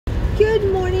Good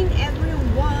morning,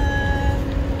 everyone.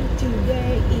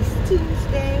 Today is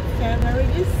Tuesday, February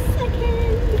the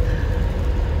 2nd,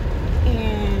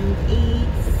 and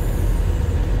it's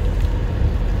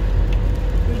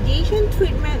radiation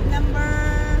treatment number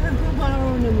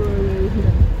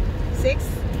 6.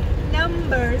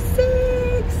 Number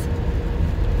 6.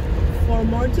 4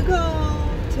 more to go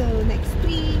till next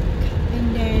week,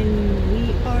 and then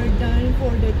we are done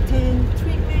for the 10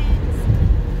 treatments.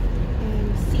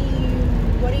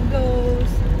 What it goes.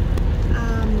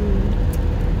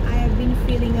 I have been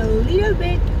feeling a little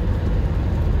bit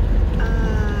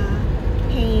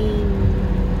pain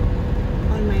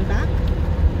on my back.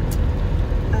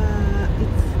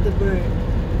 It's the burn,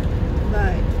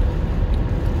 but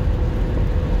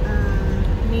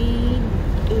made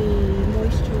a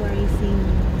moisturizing,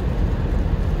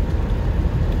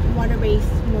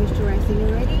 water-based moisturizing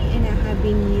already, and I have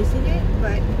been using it,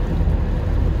 but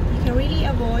you can really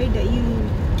avoid that. You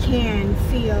can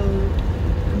feel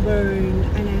burn,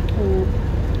 and I hope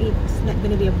it's not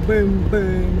gonna be a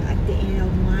burn at the end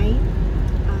of my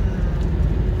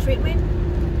treatment.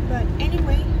 But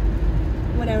anyway,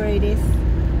 whatever it is,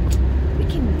 we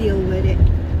can deal with it.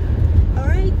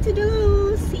 Alright,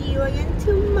 toodaloo, see you again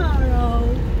tomorrow.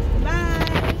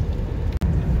 Bye.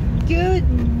 Good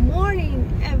morning,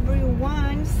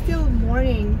 everyone. Still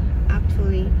morning,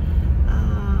 actually.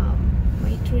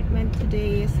 Treatment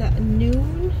today is at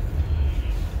noon,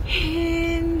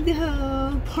 and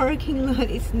the parking lot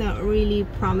is not really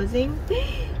promising.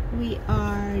 We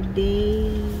are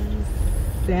day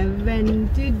 7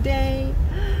 today.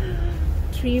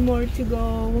 3 more to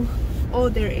go. Oh,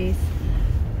 there is.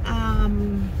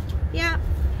 Yeah,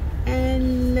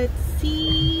 and let's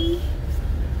see.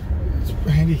 It's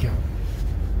for handicap.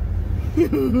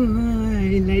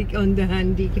 I like on the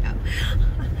handicap.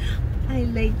 I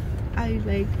like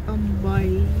by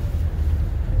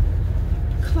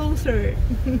closer,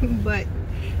 but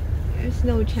there's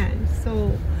no chance,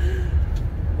 so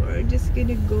we're just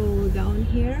gonna go down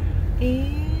here,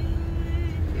 and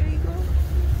there you go,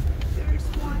 there's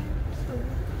one. So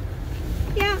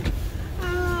yeah,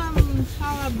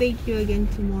 I'll update you again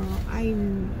tomorrow.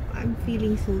 I'm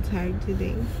feeling so tired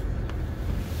today.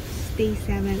 Day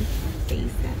 7.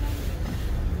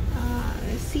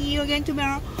 See you again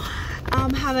tomorrow.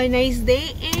 Have a nice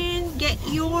day, and get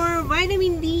your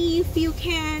vitamin D if you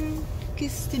can,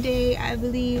 because today I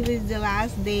believe is the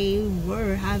last day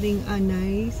we're having a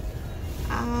nice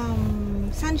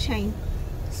sunshine.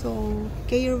 So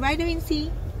get your vitamin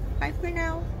C. Bye for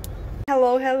now.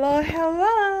 Hello.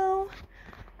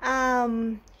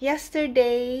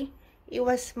 Yesterday it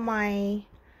was my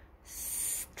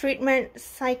treatment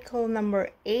cycle number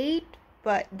 8,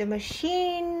 but the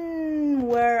machine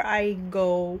where I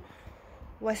go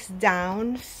was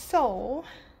down, so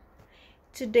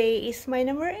today is my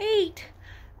number 8.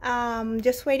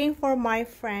 Just waiting for my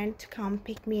friend to come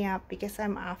pick me up because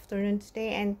I'm afternoon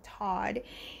today, and Todd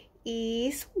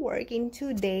is working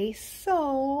today,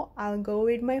 so I'll go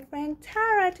with my friend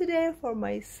Tara today for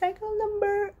my cycle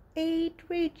number 8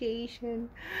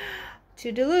 radiation.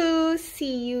 Toodaloo,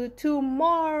 see you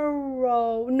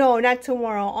tomorrow. No, not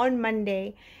tomorrow, on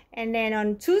Monday, and then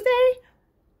on Tuesday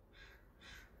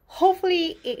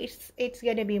hopefully it's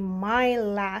gonna be my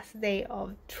last day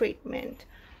of treatment.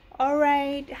 All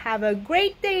right, have a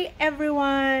great day,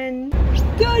 everyone.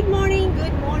 Good morning,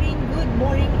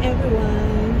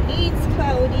 everyone. It's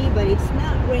cloudy, but it's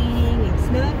not raining, it's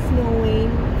not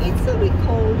snowing. It's a bit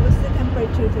cold. What's the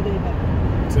temperature today, Beth?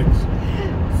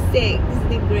 6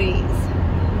 degrees.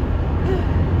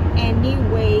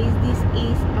 Anyways, this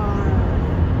is our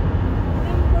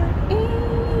number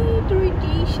 8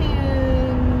 radiation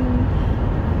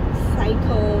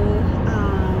cycle.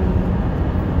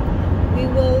 We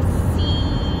will see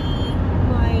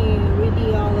my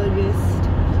radiologist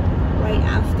right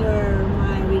after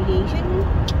my radiation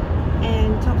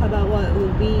and talk about what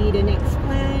will be the next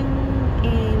plan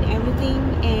and everything,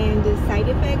 and the side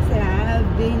effects that I have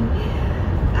been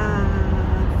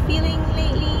feeling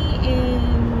lately,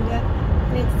 and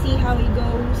let's see how it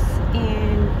goes,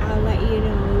 and I'll let you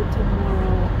know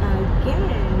tomorrow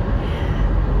again.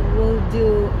 We'll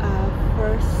do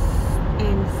first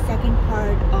and second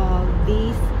part of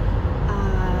this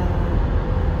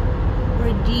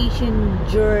radiation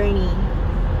journey.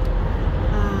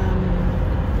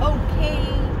 Okay,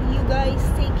 you guys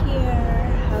take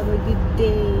care, have a good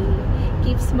day,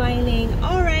 keep smiling.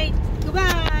 All right,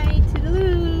 goodbye,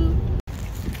 toodaloo.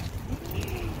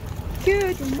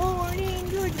 Good morning.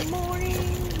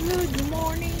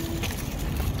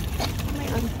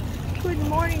 Good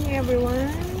morning,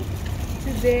 everyone.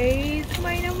 Today is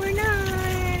my number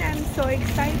 9. I'm so so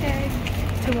excited.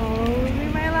 Tomorrow will be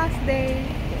my last day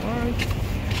for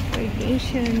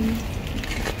radiation.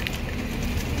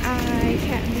 I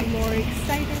can't be more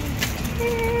excited.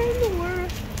 And we're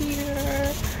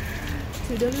here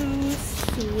to the loose.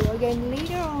 See you again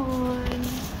later on.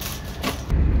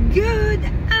 Good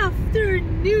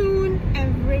afternoon,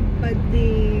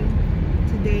 everybody.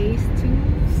 Today is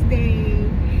Tuesday,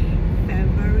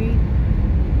 February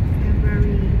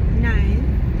 9th,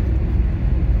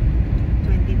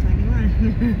 2021.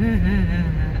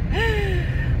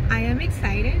 I am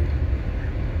excited.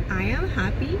 I am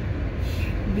happy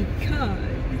because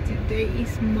today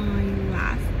is my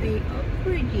last day of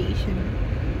radiation.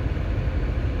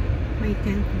 My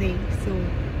 10th day, so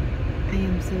I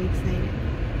am so excited.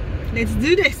 Let's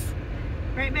do this!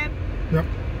 Right, babe? Yep.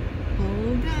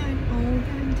 All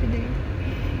done today.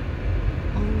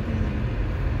 All done.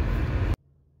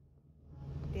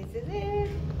 This is it.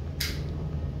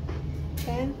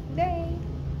 10th day.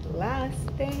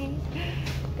 Last day.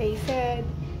 They said,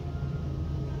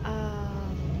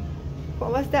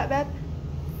 what was that, babe?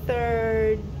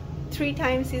 3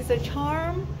 times is a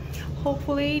charm.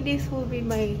 Hopefully this will be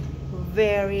my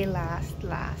very last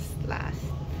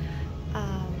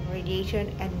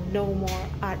radiation, and no more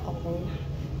at all.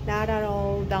 Not at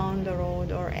all down the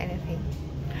road or anything.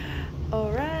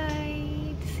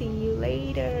 Alright, see you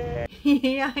later.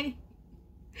 Yeah,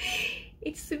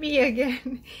 it's me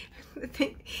again.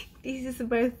 This is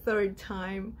my 3rd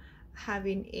time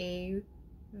having a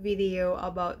video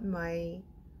about my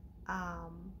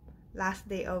last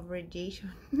day of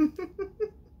radiation.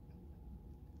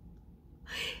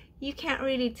 You can't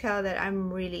really tell that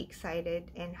I'm really excited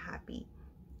and happy,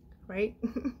 right?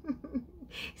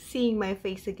 Seeing my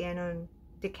face again on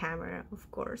the camera, of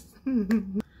course.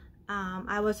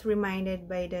 I was reminded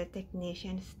by the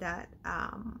technicians that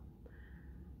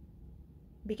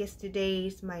because today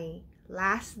is my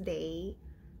last day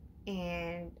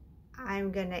and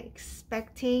I'm gonna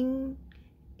expecting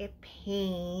a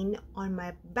pain on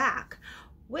my back,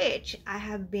 which I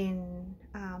have been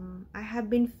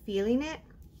feeling it,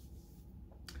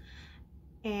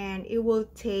 and it will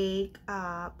take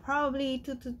probably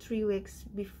 2 to 3 weeks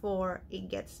before it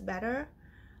gets better,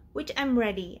 which I'm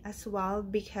ready as well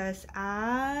because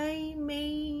I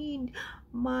made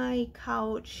my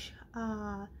couch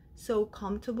so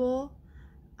comfortable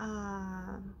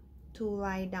to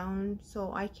lie down,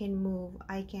 so I can move,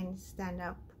 I can stand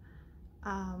up.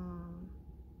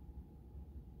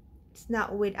 It's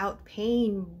not without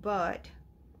pain, but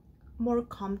more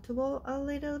comfortable a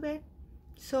little bit.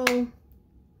 So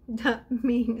that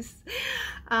means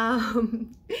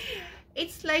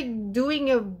it's like doing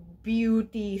a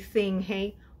beauty thing,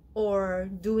 hey, or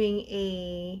doing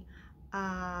a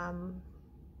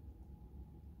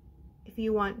if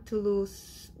you want to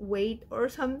lose weight or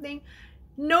something.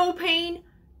 No pain,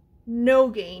 no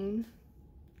gain.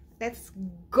 Let's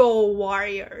go,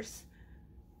 warriors.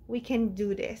 We can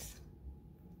do this.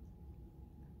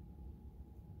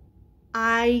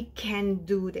 I can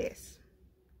do this.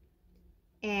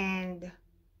 And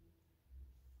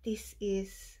this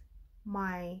is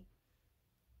my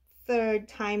 3rd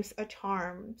time's a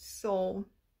charm, so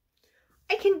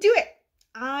I can do it.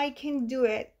 I can do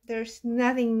it. There's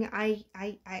nothing I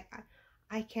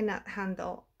cannot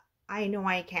handle. I know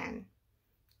I can.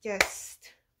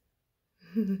 Just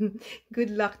good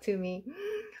luck to me.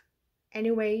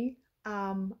 Anyway,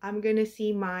 I'm gonna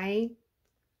see my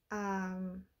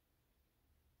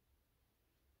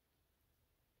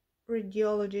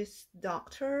radiologist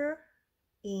doctor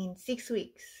in 6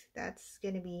 weeks. That's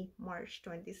gonna be March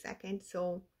 22nd.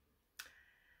 So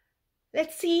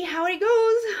let's see how it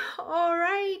goes. All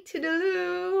right, to the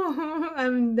loo.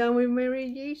 I'm done with my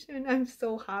radiation. I'm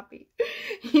so happy.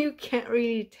 You can't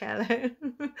really tell it.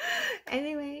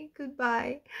 Anyway,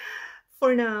 goodbye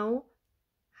for now.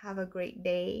 Have a great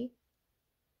day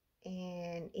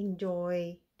and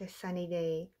enjoy the sunny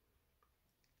day.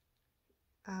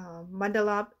 Bundle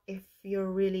up if you're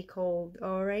really cold.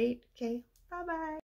 All right, okay, bye bye.